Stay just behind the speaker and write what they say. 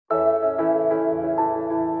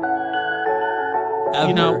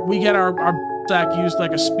You know, we get our sack used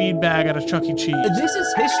like a speed bag at a Chuck E. Cheese. This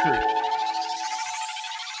is history.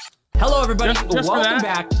 Hello, everybody. Welcome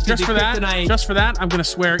back to the Kryptonite Just for that, I'm going to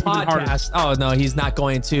swear even harder. Oh, no, he's not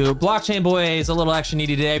going to. Blockchain Boy is a little extra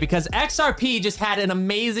needy today because XRP just had an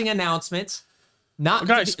amazing announcement.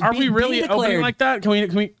 Guys, are we really opening like that? Can we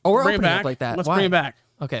bring it back? Like that. Let's bring it back.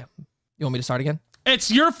 Okay. You want me to start again? It's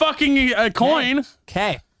your fucking coin.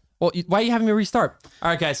 Okay. Well, why are you having me restart? All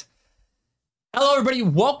right, guys. Hello, everybody.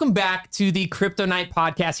 Welcome back to the Crypto Night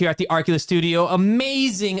podcast here at the Arculus Studio.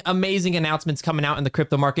 Amazing announcements coming out in the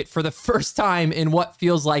crypto market for the first time in what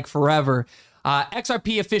feels like forever.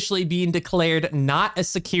 XRP officially being declared not a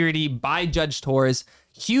security by Judge Torres.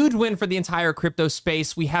 Huge win for the entire crypto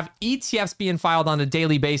space. We have ETFs being filed on a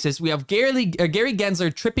daily basis. We have Gary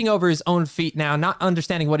Gensler tripping over his own feet now, not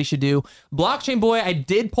understanding what he should do. Blockchain Boy, I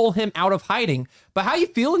did pull him out of hiding. But how you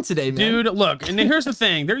feeling today, man? Dude, look, and here's the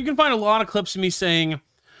thing. There you can find a lot of clips of me saying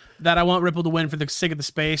that I want Ripple to win for the sake of the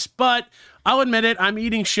space, but I'll admit it, I'm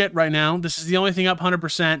eating shit right now. This is the only thing up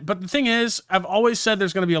 100%. But the thing is, I've always said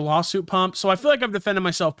there's going to be a lawsuit pump, so I feel like I've defended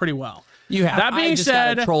myself pretty well. You have. That being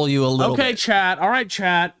said, troll you a little bit. Chat. All right,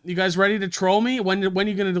 chat. You guys ready to troll me? When are you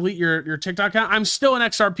going to delete your TikTok account? I'm still an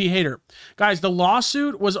XRP hater. Guys, the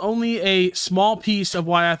lawsuit was only a small piece of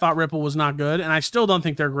why I thought Ripple was not good, and I still don't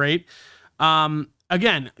think they're great.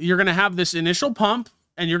 Again, you're going to have this initial pump,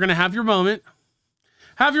 and you're going to have your moment.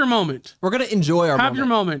 Have your moment. We're going to enjoy our moment. Have your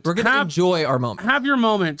moment. We're going to enjoy our moment. Have your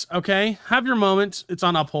moment, okay? Have your moment. It's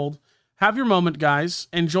on uphold. Have your moment, guys.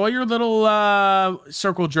 Enjoy your little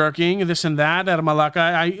circle jerking, this and that, out of my luck.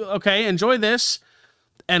 Okay, enjoy this.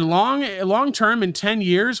 And long term, in 10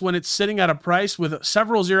 years, when it's sitting at a price with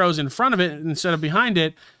several zeros in front of it instead of behind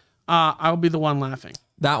it, I'll be the one laughing.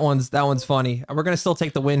 That one's funny. We're going to still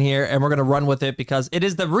take the win here, and we're going to run with it because it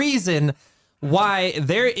is the reason why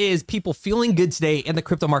there is people feeling good today in the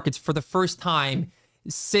crypto markets for the first time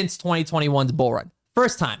since 2021's bull run.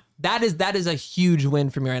 First time. That is a huge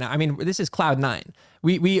win for me right now. I mean, this is cloud nine.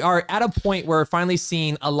 We are at a point where we're finally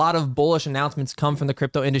seeing a lot of bullish announcements come from the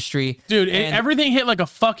crypto industry. Dude, everything hit like a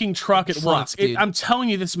fucking truck at once. I'm telling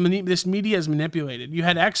you, this media is manipulated. You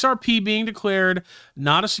had XRP being declared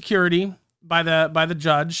not a security by the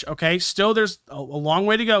judge. Okay, still there's a long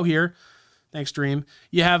way to go here. Thanks, Dream.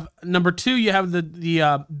 You have number two. You have the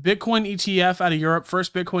Bitcoin ETF out of Europe.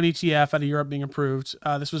 First Bitcoin ETF out of Europe being approved.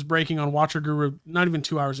 This was breaking on Watcher Guru not even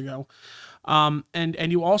 2 hours ago.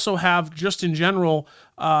 And you also have just in general,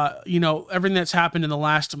 everything that's happened in the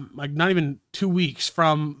last like not even 2 weeks,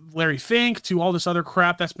 from Larry Fink to all this other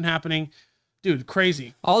crap that's been happening. Dude,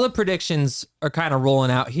 crazy. All the predictions are kind of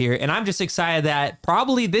rolling out here, and I'm just excited that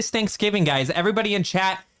probably this Thanksgiving, guys, everybody in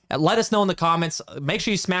chat, let us know in the comments. Make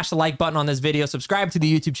sure you smash the like button on this video. Subscribe to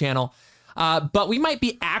the YouTube channel. But we might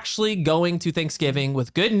be actually going to Thanksgiving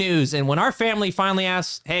with good news. And when our family finally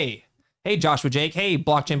asks, hey, Joshua Jake, hey,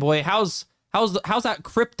 Blockchain Boy, how's that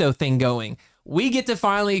crypto thing going? We get to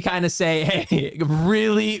finally kind of say, hey,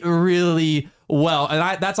 really, really well.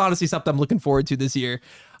 And that's honestly something I'm looking forward to this year.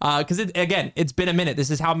 Because it's been a minute. This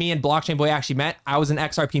is how me and Blockchain Boy actually met. I was an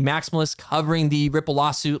XRP maximalist covering the Ripple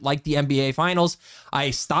lawsuit like the NBA finals. I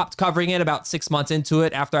stopped covering it about 6 months into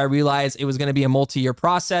it after I realized it was going to be a multi-year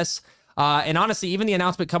process. And honestly, even the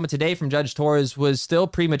announcement coming today from Judge Torres was still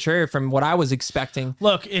premature from what I was expecting.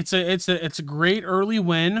 Look, it's a great early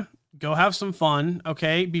win. Go have some fun.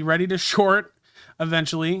 Okay, be ready to short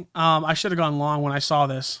eventually. I should have gone long when I saw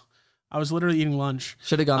this. I was literally eating lunch.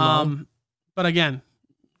 Should have gone long. But again,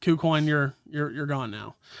 KuCoin, you're gone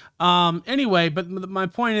now. Anyway, but my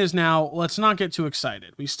point is now, let's not get too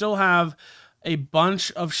excited. We still have a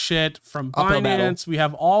bunch of shit from Binance. We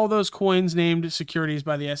have all those coins named securities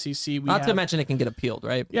by the SEC. Not to mention it can get appealed,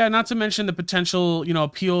 right? Yeah, not to mention the potential,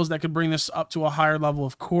 appeals that could bring this up to a higher level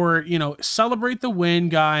of court. Celebrate the win,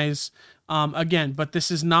 guys. Again, but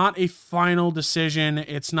this is not a final decision.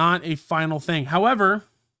 It's not a final thing. However,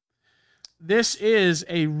 this is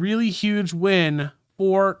a really huge win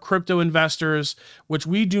for crypto investors, which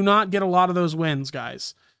we do not get a lot of those wins,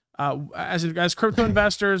 guys. As crypto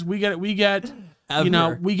investors, we get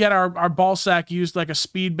our ball sack used like a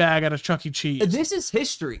speed bag at a Chuck E. Cheese. This is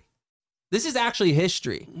history. This is actually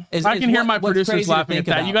history. I can hear my producers laughing at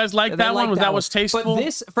that. You guys like that one? That was tasteful? But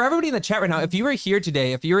this, for everybody in the chat right now, if you were here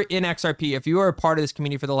today, if you were in XRP, if you were a part of this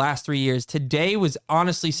community for the last 3 years, today was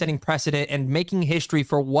honestly setting precedent and making history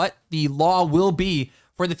for what the law will be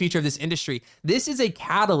for the future of this industry. This is a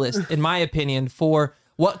catalyst, in my opinion, for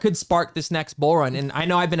what could spark this next bull run. And I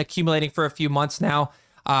know I've been accumulating for a few months now.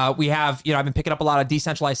 We have, I've been picking up a lot of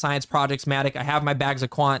decentralized science projects, Matic. I have my bags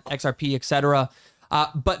of Quant, XRP, etc.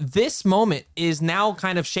 But this moment is now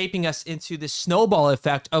kind of shaping us into this snowball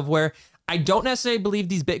effect of where I don't necessarily believe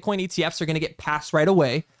these Bitcoin ETFs are going to get passed right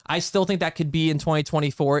away. I still think that could be in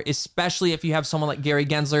 2024, especially if you have someone like Gary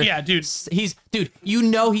Gensler. Yeah, dude.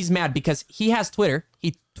 He's mad because he has Twitter.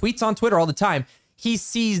 He tweets on Twitter all the time. He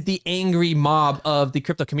sees the angry mob of the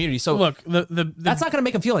crypto community. So look, that's not going to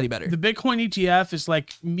make him feel any better. The Bitcoin ETF is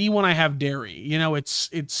like me when I have dairy. You know, it's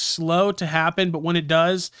slow to happen, but when it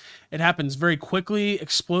does, it happens very quickly,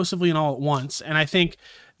 explosively, and all at once. And I think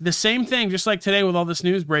the same thing, just like today with all this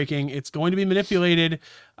news breaking, it's going to be manipulated.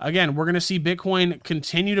 Again, we're going to see Bitcoin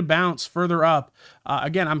continue to bounce further up.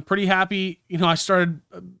 Again, I'm pretty happy. You know, I started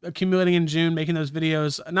accumulating in June, making those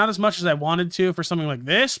videos, not as much as I wanted to for something like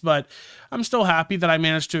this, but I'm still happy that I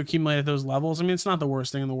managed to accumulate at those levels. I mean, it's not the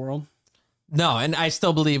worst thing in the world. No, and I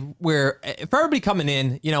still believe for everybody coming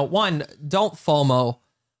in, you know, one, don't FOMO.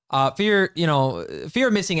 Fear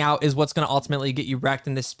of missing out is what's going to ultimately get you wrecked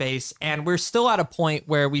in this space. And we're still at a point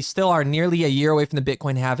where we still are nearly a year away from the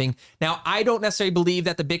Bitcoin halving. Now, I don't necessarily believe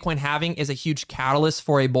that the Bitcoin halving is a huge catalyst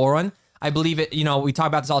for a bull run. I believe it, you know, we talk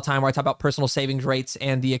about this all the time where I talk about personal savings rates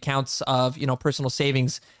and the accounts of, you know, personal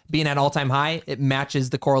savings being at all-time high. It matches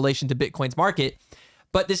the correlation to Bitcoin's market.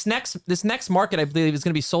 But this next market, I believe, is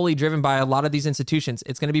going to be solely driven by a lot of these institutions.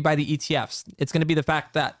 It's going to be by the ETFs. It's going to be the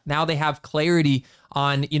fact that now they have clarity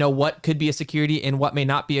on, you know, what could be a security and what may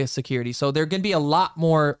not be a security. So there are going to be a lot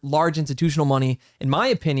more large institutional money, in my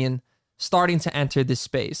opinion, starting to enter this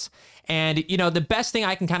space. And, you know, the best thing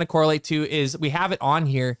I can kind of correlate to is we have it on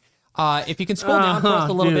here. If you can scroll down for us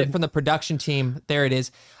a little bit from the production team, there it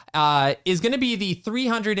is going to be the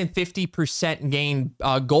 350% gain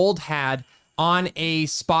gold had on a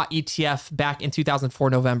spot ETF back in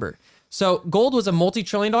 2004 November. So gold was a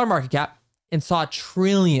multi-trillion-dollar market cap and saw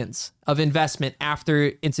trillions of investment after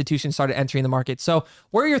institutions started entering the market. So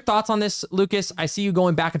what are your thoughts on this, Lucas? I see you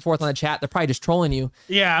going back and forth on the chat. They're probably just trolling you.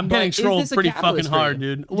 Yeah, I'm getting trolled pretty fucking hard,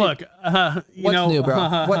 dude. Look, what's new,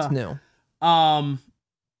 bro? What's new?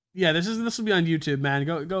 Yeah, this will be on YouTube, man.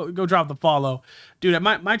 Go drop the follow. Dude,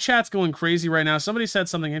 my chat's going crazy right now. Somebody said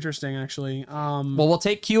something interesting, actually. Well, we'll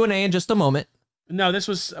take Q&A in just a moment. No, this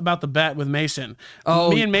was about the bet with Mason.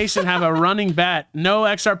 Oh, me and Mason have a running bet. No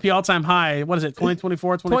XRP all-time high. What is it,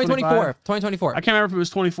 2024, 2025? 2024. I can't remember if it was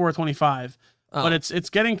 24 or 25. Oh. But it's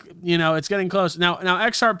getting, you know, it's getting close. Now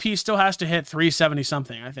XRP still has to hit 370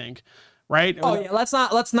 something, I think. Right? Oh, yeah,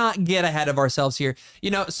 let's not get ahead of ourselves here.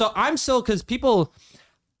 You know, so I'm still, because people...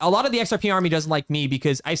 A lot of the XRP army doesn't like me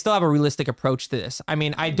because I still have a realistic approach to this. I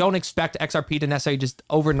mean, I don't expect XRP to necessarily just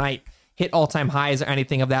overnight hit all-time highs or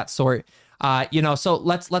anything of that sort. You know, so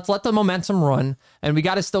let's let the momentum run, and we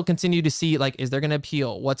got to still continue to see, like, is there going to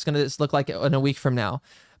appeal? What's going to look like in a week from now?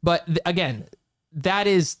 But again,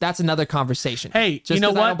 that's another conversation. Hey, just you know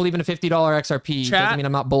what? I don't believe in a $50 XRP doesn't mean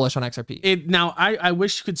I'm not bullish on XRP. Now, I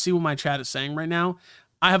wish you could see what my chat is saying right now.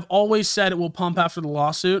 I have always said it will pump after the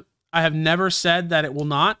lawsuit. I have never said that it will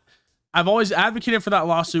not. I've always advocated for that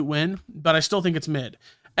lawsuit win, but I still think it's mid.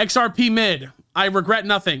 XRP mid. I regret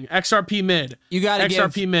nothing. XRP mid. You got to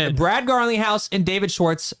XRP give mid. Brad Garlinghouse and David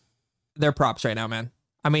Schwartz their props right now, man.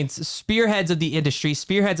 I mean, spearheads of the industry,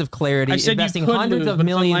 spearheads of clarity, investing hundreds of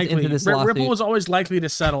millions into this lawsuit. Ripple was always likely to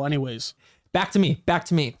settle anyways. Back to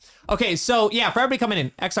me. Okay, so yeah, for everybody coming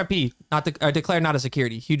in, XRP declared not a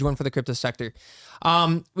security. Huge one for the crypto sector.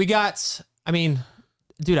 We got, I mean...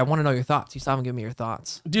 Dude, I want to know your thoughts. You still haven't given me your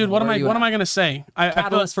thoughts. Dude, what am I going to say?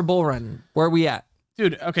 Catalyst for bull run. Where are we at?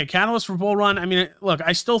 Dude, okay, catalyst for bull run. I mean, look,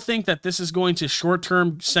 I still think that this is going to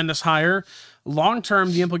short-term send us higher.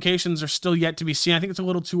 Long-term, the implications are still yet to be seen. I think it's a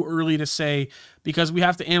little too early to say because we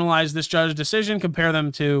have to analyze this judge's decision, compare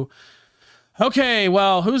them to, okay,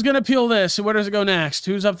 well, who's going to appeal this? Where does it go next?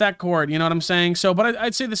 Who's up that court? You know what I'm saying? So, but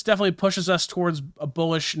I'd say this definitely pushes us towards a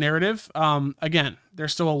bullish narrative. Again,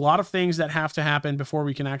 there's still a lot of things that have to happen before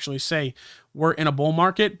we can actually say we're in a bull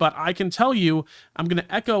market. But I can tell you, I'm going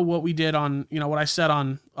to echo what we did on, you know, what I said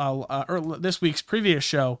on this week's previous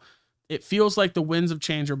show. It feels like the winds of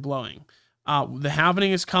change are blowing. The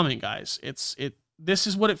halvening is coming, guys. This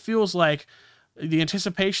is what it feels like. The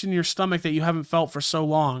anticipation in your stomach that you haven't felt for so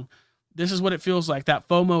long. This is what it feels like. That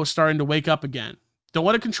FOMO is starting to wake up again. Don't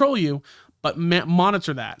let it control you, but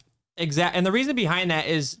monitor that. Exactly. And the reason behind that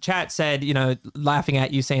is chat said, you know, laughing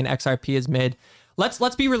at you saying XRP is mid.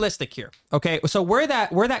 Let's be realistic here. Okay. So where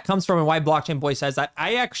that comes from and why Blockchain Boy says that,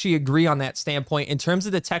 I actually agree on that standpoint in terms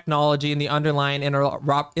of the technology and the underlying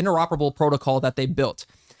interoperable protocol that they built.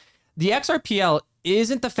 The XRPL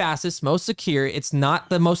isn't the fastest, most secure. It's not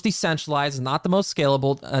the most decentralized, not the most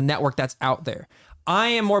scalable network that's out there. I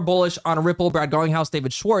am more bullish on Ripple, Brad Garlinghouse,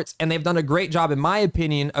 David Schwartz, and they've done a great job, in my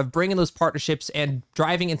opinion, of bringing those partnerships and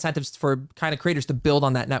driving incentives for kind of creators to build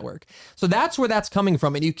on that network. So that's where that's coming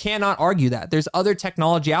from, and you cannot argue that. There's other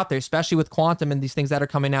technology out there, especially with quantum and these things that are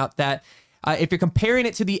coming out, that if you're comparing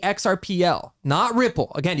it to the XRPL, not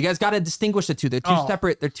Ripple, again, you guys got to distinguish the two. They're two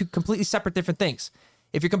separate. They're two completely separate different things.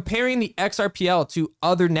 If you're comparing the XRPL to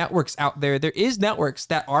other networks out there, there is networks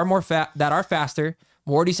that are that are faster,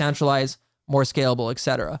 more decentralized, more scalable,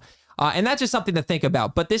 etc. And that's just something to think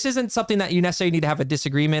about. But this isn't something that you necessarily need to have a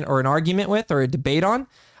disagreement or an argument with or a debate on,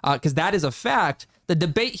 because that is a fact. The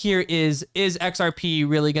debate here is XRP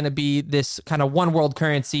really going to be this kind of one world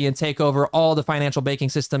currency and take over all the financial banking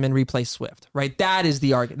system and replace SWIFT, right? That is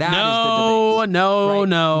the argument. That is the debate. No.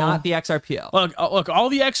 Not the XRPL. Look, all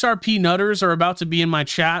the XRP nutters are about to be in my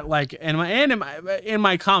chat, like, in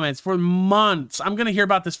my comments for months. I'm going to hear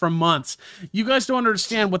about this for months. You guys don't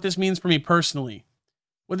understand what this means for me personally.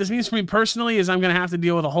 What this means for me personally is I'm going to have to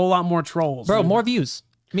deal with a whole lot more trolls. Bro, more views.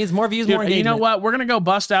 It means more views, more engagement. You know what? We're going to go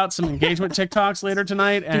bust out some engagement TikToks later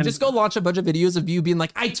tonight. And just go launch a bunch of videos of you being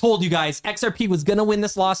like, I told you guys, XRP was going to win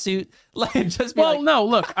this lawsuit. Like, just be no,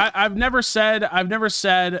 look, I've never said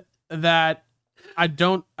that I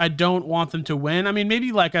don't want them to win. I mean,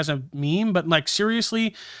 maybe like as a meme, but like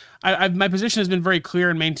seriously, my position has been very clear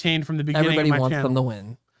and maintained from the beginning. Everybody wants them to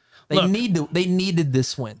win. They needed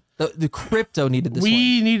this win. The crypto needed this win.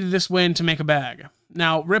 We needed this win to make a bag.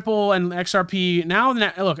 Now, Ripple and XRP,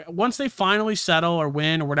 look, once they finally settle or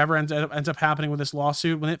win or whatever ends up happening with this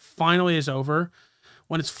lawsuit, when it finally is over,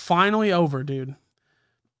 dude,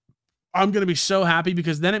 I'm going to be so happy,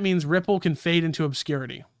 because then it means Ripple can fade into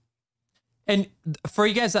obscurity. And for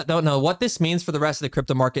you guys that don't know what this means for the rest of the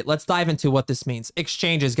crypto market, let's dive into what this means.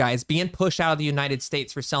 Exchanges, guys, being pushed out of the United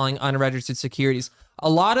States for selling unregistered securities. A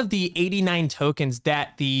lot of the 89 tokens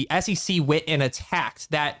that the SEC went and attacked,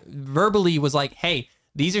 that verbally was like, hey,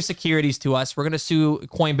 these are securities to us. We're going to sue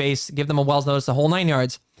Coinbase, give them a Wells notice, the whole 9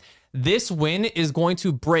 yards. This win is going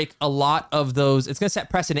to break a lot of those. It's going to set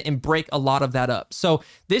precedent and break a lot of that up. So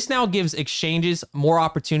this now gives exchanges more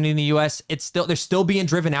opportunity in the US. They're still being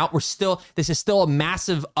driven out. This is still a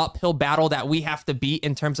massive uphill battle that we have to beat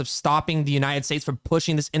in terms of stopping the United States from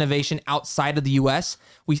pushing this innovation outside of the US.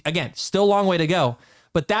 Again, still a long way to go,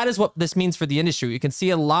 but that is what this means for the industry. You can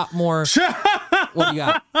see a lot more. What do you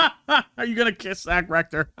got? Are you going to kiss Zach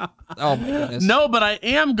Rector? Oh, my goodness. No, but I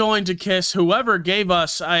am going to kiss whoever gave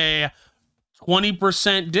us a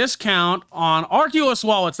 20% discount on Arculus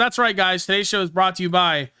wallets. That's right, guys. Today's show is brought to you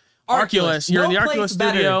by Arculus. You're in the Arculus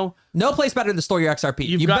studio. No place better to store your XRP.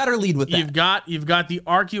 You better lead with that. You've got the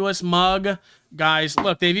Arculus mug. Guys,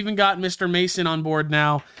 look, they've even got Mr. Mason on board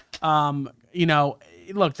now.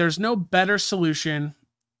 Look, there's no better solution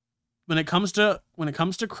when it comes to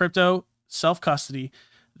crypto self-custody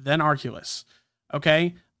than Arculus.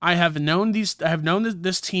 Okay, I have known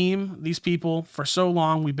this team, these people for so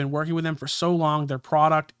long. We've been working with them for so long. Their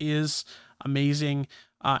product is amazing,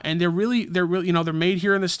 and they're made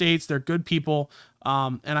here in the States. They're good people,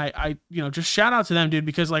 and I just shout out to them, dude,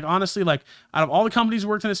 because like honestly, like out of all the companies who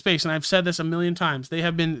worked in the space, and I've said this a million times, they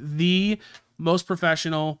have been the most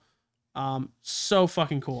professional. So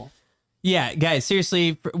fucking cool. Yeah, guys,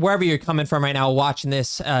 seriously, wherever you're coming from right now watching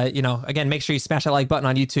this, again, make sure you smash that like button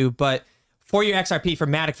on YouTube. But for your XRP, for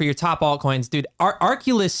Matic, for your top altcoins, dude,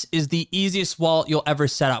 Arculus is the easiest wallet you'll ever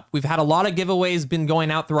set up. We've had a lot of giveaways been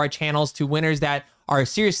going out through our channels to winners that are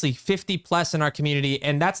seriously 50 plus in our community.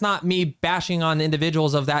 And that's not me bashing on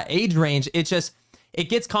individuals of that age range. It's just, it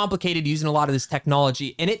gets complicated using a lot of this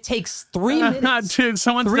technology, and it takes 3 minutes. Dude,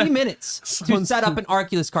 3 minutes to set up an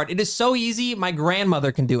Arculus card. It is so easy. My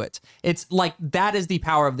grandmother can do it. It's like, that is the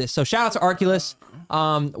power of this. So shout out to Arculus.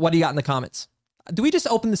 What do you got in the comments? Do we just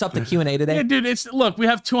open this up to Q&A today? Yeah, dude. Look, we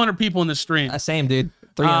have 200 people in the stream. Same, dude.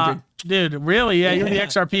 300. Dude, really? Yeah, you're the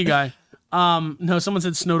XRP guy. No, someone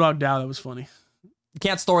said Snowdog DAO. That was funny. You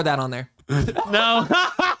can't store that on there. No.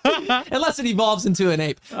 Unless it evolves into an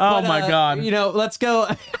ape. Oh, my God. Let's go.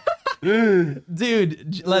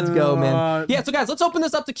 Dude, let's go, man. Yeah, so guys, let's open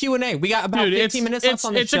this up to Q&A. We got about 15 minutes left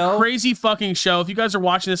on the show. It's a crazy fucking show. If you guys are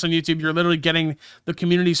watching this on YouTube, you're literally getting the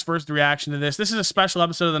community's first reaction to this. This is a special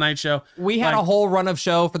episode of The Night Show. We had a whole run of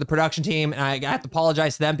show for the production team, and I have to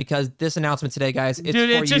apologize to them because this announcement today, guys, it's for you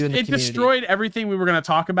in the community. It destroyed everything we were going to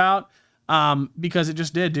talk about because it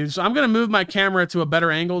just did, dude. So I'm going to move my camera to a better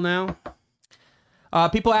angle now.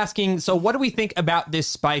 People asking, so what do we think about this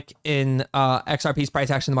spike in XRP's price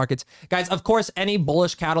action in the markets? Guys, of course, any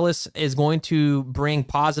bullish catalyst is going to bring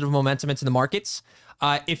positive momentum into the markets.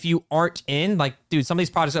 If you aren't in, like, dude, some of these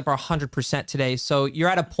projects up are 100% today. So you're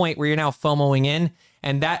at a point where you're now FOMOing in.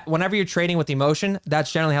 And that whenever you're trading with emotion,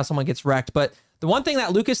 that's generally how someone gets wrecked. But the one thing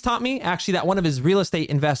that Lucas taught me, actually, that one of his real estate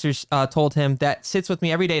investors told him that sits with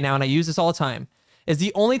me every day now, and I use this all the time, is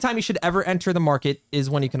the only time you should ever enter the market is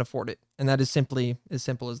when you can afford it. And that is simply as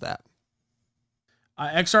simple as that.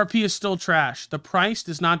 XRP is still trash. The price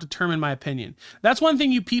does not determine my opinion. That's one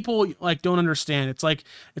thing you people like don't understand. It's like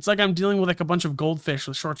I'm dealing with like a bunch of goldfish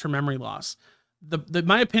with short-term memory loss.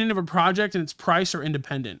 My opinion of a project and its price are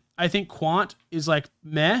independent. I think Quant is like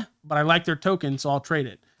meh, but I like their token, so I'll trade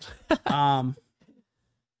it.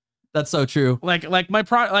 That's so true. Like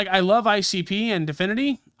I love ICP and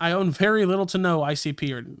Definity. I own very little to no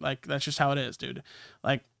ICP, or like that's just how it is, dude.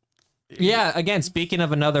 Like, yeah. Again, speaking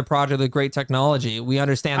of another project with great technology, we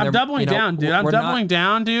understand. I'm doubling down, dude. I'm doubling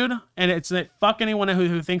down, dude. And it's fuck anyone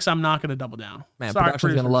who thinks I'm not going to double down. Man, sorry,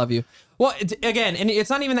 production's going to love you. Well, again, and it's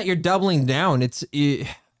not even that you're doubling down.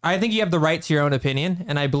 I think you have the right to your own opinion,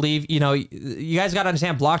 and I believe, you guys got to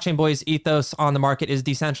understand, Blockchain Boys' ethos on the market is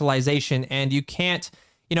decentralization, and you can't,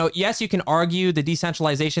 yes, you can argue the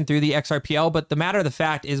decentralization through the XRPL, but the matter of the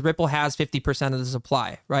fact is Ripple has 50% of the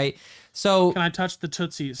supply, right? So can I touch the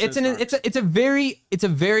tootsies? It's a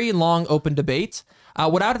very long open debate.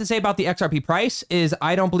 What I have to say about the XRP price is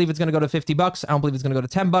I don't believe it's going to go to $50. I don't believe it's going to go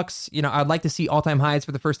to $10. I'd like to see all-time highs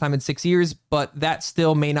for the first time in 6 years, but that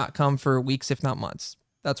still may not come for weeks, if not months.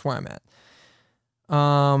 That's where I'm at.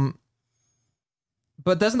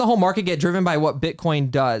 But doesn't the whole market get driven by what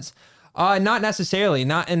Bitcoin does? Not necessarily,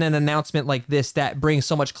 not in an announcement like this that brings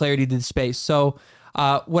so much clarity to the space. So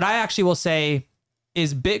what I actually will say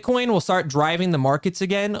is Bitcoin will start driving the markets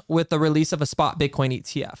again with the release of a spot Bitcoin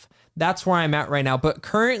ETF. That's where I'm at right now. But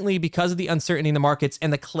currently, because of the uncertainty in the markets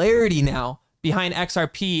and the clarity now behind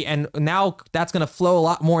XRP, and now that's going to flow a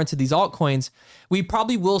lot more into these altcoins, we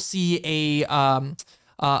probably will see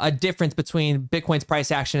a difference between Bitcoin's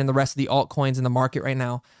price action and the rest of the altcoins in the market right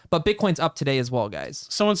now. But Bitcoin's up today as well, guys.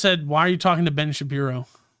 Someone said, why are you talking to Ben Shapiro?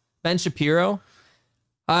 Ben Shapiro?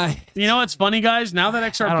 You know what's funny, guys? Now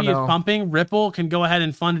that XRP is pumping, Ripple can go ahead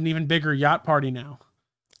and fund an even bigger yacht party now.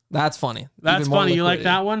 That's funny. That's funny. You like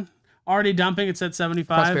that one? Already dumping. It's at 75.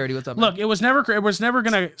 Prosperity, what's up, man? Look, it was never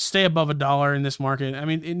going to stay above $1 in this market. I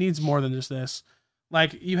mean, it needs more than just this.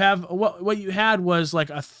 Like, you have what you had was like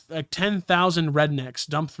 10,000 rednecks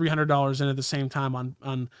dump $300 in at the same time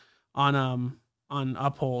on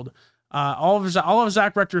Uphold. All of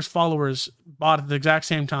Zach Rector's followers bought at the exact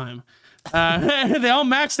same time. They all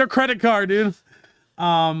maxed their credit card, dude.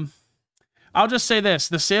 I'll just say this: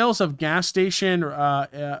 the sales of gas station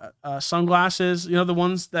sunglasses, the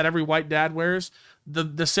ones that every white dad wears,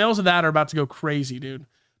 the sales of that are about to go crazy, dude.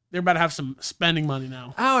 They're about to have some spending money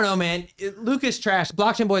now. I don't know, man. Lucas trash.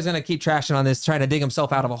 Blockchain Boy's gonna keep trashing on this, trying to dig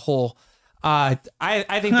himself out of a hole. I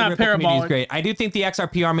think the Ripple community is great. I do think the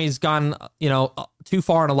XRP army has gone, too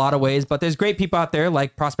far in a lot of ways, but there's great people out there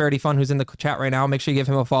like Prosperity Fun, who's in the chat right now. Make sure you give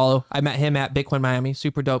him a follow. I met him at Bitcoin Miami.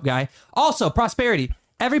 Super dope guy. Also, Prosperity.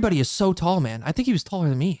 Everybody is so tall, man. I think he was taller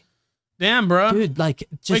than me. Damn, bro. Dude, like,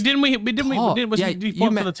 just did he pull up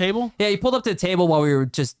to the table? Yeah, he pulled up to the table while we were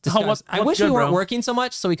just discussing. I wish we weren't working so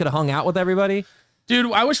much so we could have hung out with everybody.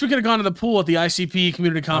 Dude, I wish we could have gone to the pool at the ICP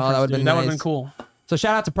community conference. That would have been cool. So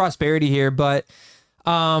shout out to Prosperity here, but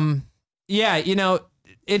yeah,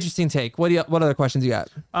 interesting take. What other questions you got?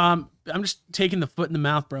 I'm just taking the foot in the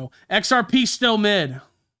mouth, bro. XRP still mid.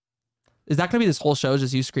 Is that gonna be this whole show?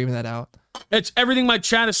 Just you screaming that out? It's everything my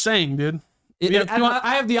chat is saying, dude.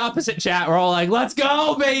 I have the opposite chat. We're all like, let's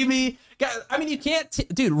go, baby. I mean, you can't,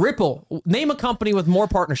 dude, Ripple, name a company with more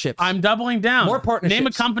partnerships. I'm doubling down. More partnerships. Name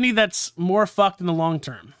a company that's more fucked in the long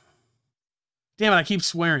term. Damn it, I keep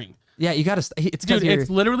swearing. Yeah, you gotta, it's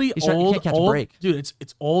literally old, dude,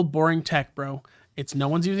 it's old, boring tech, bro. It's no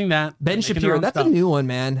one's using that. Ben Shapiro, that's a new one,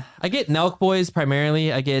 man. I get Nelk Boys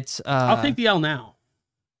primarily. I get, I'll take the L now.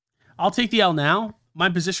 My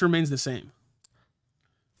position remains the same.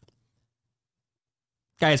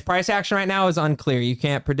 Guys, price action right now is unclear. You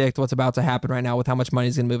can't predict what's about to happen right now with how much money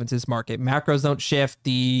is going to move into this market. Macros don't shift.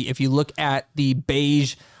 If you look at the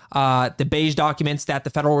beige documents that the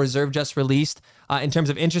Federal Reserve just released in terms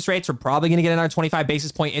of interest rates, we're probably going to get another 25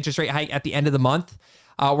 basis point interest rate hike at the end of the month.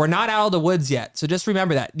 We're not out of the woods yet. So just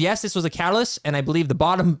remember that. Yes, this was a catalyst, and I believe the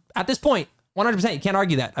bottom at this point, 100%, you can't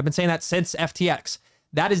argue that. I've been saying that since FTX.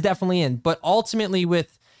 That is definitely in. But ultimately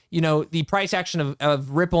with, the price action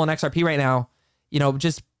of Ripple and XRP right now,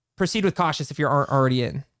 just proceed with cautious if you're already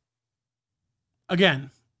in.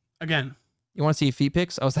 Again. You want to see feet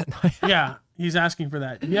pics? Oh, is that nice? Yeah, he's asking for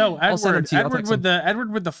that. Yo,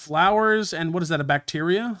 Edward with the flowers, and what is that, a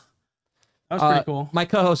bacteria? That was pretty cool. My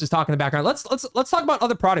co-host is talking in the background. Let's talk about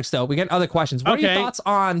other products though. We get other questions. What are your thoughts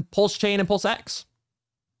on Pulse Chain and Pulse X?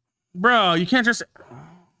 Bro, you can't just...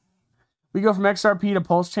 We go from XRP to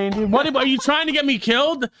Pulse Chain, dude. What are you trying to get me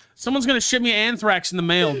killed? Someone's gonna ship me anthrax in the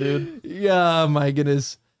mail, dude. Yeah, my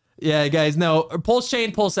goodness. Yeah, guys, no. Pulse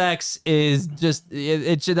Chain, Pulse X is just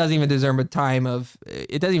it doesn't even deserve a time of.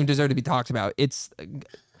 It doesn't even deserve to be talked about. It's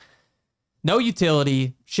no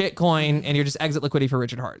utility, shitcoin, and you're just exit liquidity for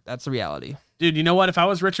Richard Hart. That's the reality, dude. You know what? If I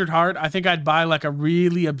was Richard Hart, I think I'd buy like a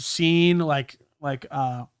really obscene like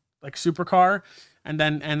supercar. And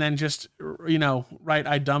then just, you know, write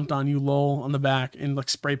 "I dumped on you, lol" on the back in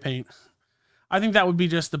like spray paint. I think that would be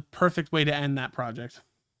just the perfect way to end that project.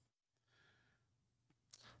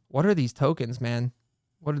 What are these tokens, man?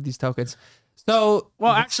 What are these tokens? So,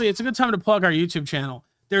 well, actually, it's a good time to plug our YouTube channel.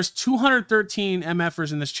 There's 213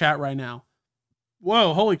 MFers in this chat right now.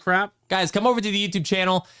 Whoa, holy crap. Guys, come over to the YouTube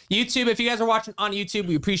channel. YouTube, if you guys are watching on YouTube,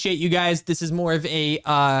 we appreciate you guys. This is more of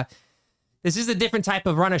a... This is a different type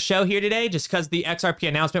of run of show here today, just because the XRP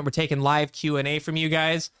announcement, we're taking live Q&A from you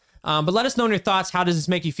guys. But let us know your thoughts. How does this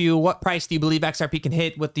make you feel? What price do you believe XRP can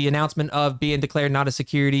hit with the announcement of being declared not a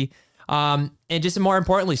security? And just more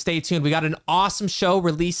importantly, stay tuned. We got an awesome show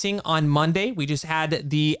releasing on Monday. We just had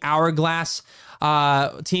the Hourglass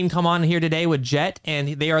team come on here today with Jet, and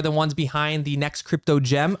they are the ones behind the next crypto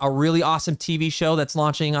gem, a really awesome TV show that's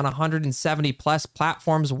launching on 170 plus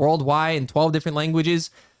platforms worldwide in 12 different languages.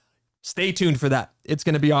 Stay tuned for that. It's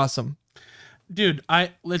going to be awesome. Dude,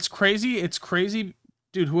 it's crazy.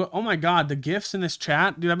 Dude, oh my God, the gifts in this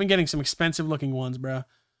chat. Dude, I've been getting some expensive looking ones, bro.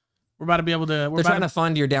 We're about to be able to... They're trying to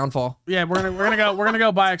fund your downfall. Yeah, we're gonna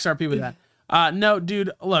go buy XRP with that. No, dude,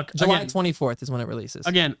 look. July 24th is when it releases.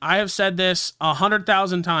 Again, I have said this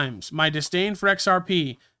 100,000 times. My disdain for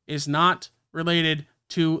XRP is not related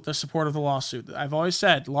to the support of the lawsuit. I've always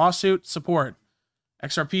said, lawsuit, support.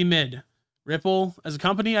 XRP mid. Ripple, as a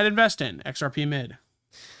company, I'd invest in. XRP mid.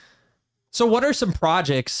 So what are some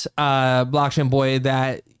projects, Blockchain Boy,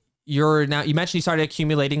 that you mentioned you started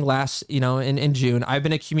accumulating last, in June. I've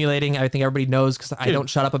been accumulating. I think everybody knows because I don't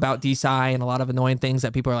shut up about DeSci and a lot of annoying things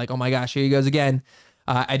that people are like, oh my gosh, here he goes again.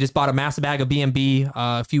 I just bought a massive bag of BNB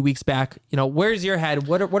a few weeks back. Where's your head?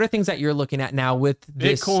 What are things that you're looking at now with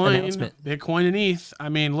this announcement? Bitcoin and ETH. I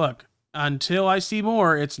mean, look. Until I see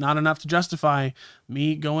more, it's not enough to justify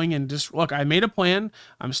me going and just look. I made a plan.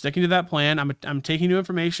 I'm sticking to that plan. I'm taking new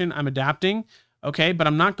information. I'm adapting. Okay, but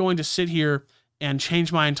I'm not going to sit here and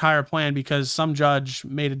change my entire plan because some judge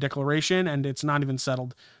made a declaration and it's not even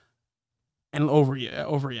settled and over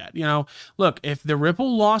yet. Look, if the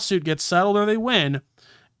Ripple lawsuit gets settled or they win,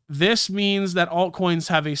 this means that altcoins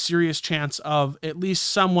have a serious chance of at least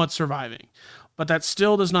somewhat surviving. But that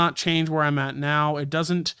still does not change where I'm at now. It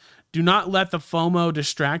doesn't. Do not let the FOMO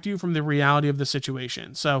distract you from the reality of the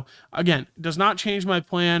situation. So again, it does not change my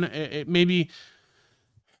plan. It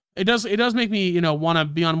does make me, want to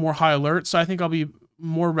be on more high alert. So I think I'll be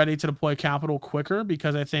more ready to deploy capital quicker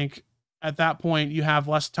because I think at that point you have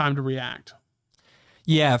less time to react.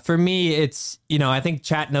 Yeah, for me, it's, I think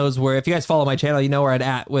chat knows where, if you guys follow my channel, you know where I'm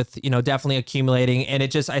at with, definitely accumulating. And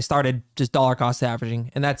I started just dollar cost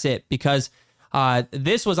averaging, and that's it, because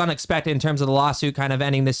this was unexpected in terms of the lawsuit kind of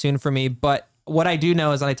ending this soon for me. But what I do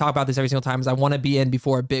know is, and I talk about this every single time, is I want to be in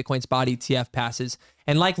before Bitcoin spot ETF passes.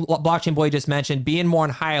 And like Blockchain Boy just mentioned, being more on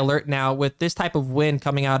high alert now with this type of win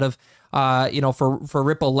coming out of, for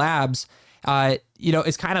Ripple Labs,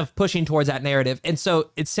 is kind of pushing towards that narrative. And so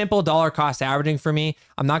it's simple dollar cost averaging for me.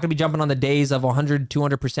 I'm not going to be jumping on the days of 100,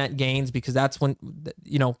 200% gains because that's when,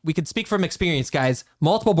 we could speak from experience, guys.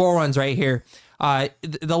 Multiple bull runs right here.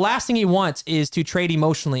 The last thing you want is to trade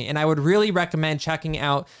emotionally. And I would really recommend checking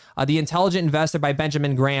out The Intelligent Investor by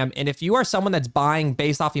Benjamin Graham. And if you are someone that's buying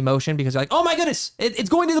based off emotion because you're like, oh my goodness, it's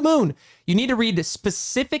going to the moon, you need to read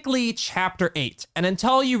specifically chapter 8. And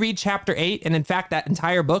until you read chapter 8, and in fact, that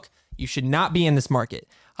entire book, you should not be in this market.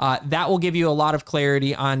 That will give you a lot of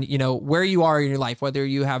clarity on, where you are in your life, whether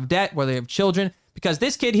you have debt, whether you have children, because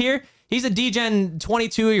this kid here, he's a DGen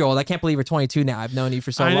 22-year-old. I can't believe you're 22 now. I've known you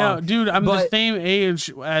for so long. I know, dude. I'm the same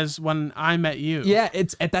age as when I met you. Yeah,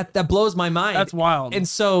 that blows my mind. That's wild. And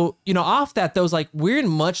so, off that, those we're in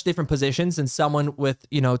much different positions than someone with,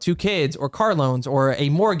 2 kids or car loans or a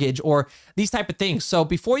mortgage or these type of things. So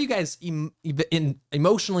before you guys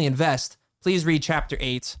emotionally invest, please read chapter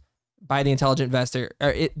 8 by The Intelligent Investor,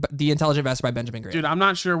 The Intelligent Investor by Benjamin Graham. Dude, I'm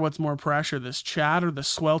not sure what's more pressure, this chat or the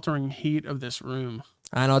sweltering heat of this room.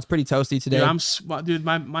 I know it's pretty toasty today. Dude,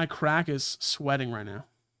 my crack is sweating right now.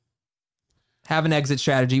 Have an exit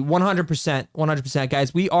strategy. 100%. 100%.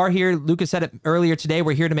 Guys, we are here. Lucas said it earlier today.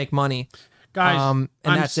 We're here to make money. Guys, and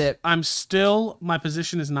that's it. I'm still, my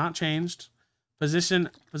position is not changed. Position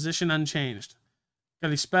unchanged.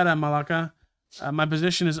 Kalispera, Malaka. My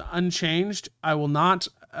position is unchanged. I will not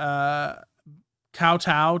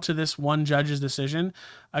kowtow to this one judge's decision.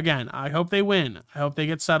 Again, I hope they win. I hope they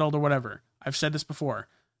get settled or whatever. I've said this before.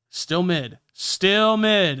 Still mid. Still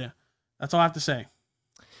mid. That's all I have to say.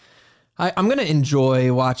 I'm going to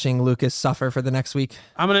enjoy watching Lucas suffer for the next week.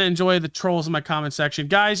 I'm going to enjoy the trolls in my comment section.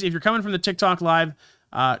 Guys, if you're coming from the TikTok live,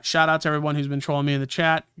 shout out to everyone who's been trolling me in the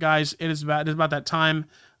chat. Guys, it is about that time.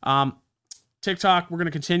 TikTok, we're going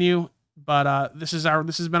to continue, but this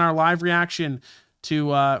has been our live reaction to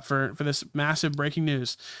for this massive breaking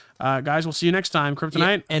news. Guys, we'll see you next time.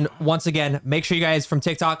 Kryptonite. Yeah, and once again, make sure you guys from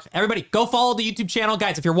TikTok, everybody go follow the YouTube channel.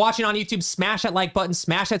 Guys, if you're watching on YouTube, smash that like button,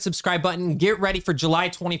 smash that subscribe button. Get ready for July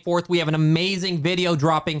 24th. We have an amazing video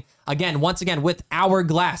dropping again, once again, with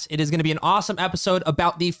Hourglass. It is going to be an awesome episode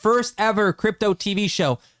about the first ever crypto TV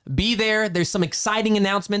show. Be there. There's some exciting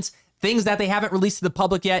announcements, things that they haven't released to the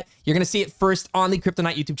public yet. You're going to see it first on the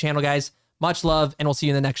Kryptonite YouTube channel, guys. Much love, and we'll see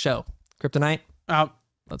you in the next show. Kryptonite, out.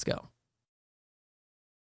 Let's go.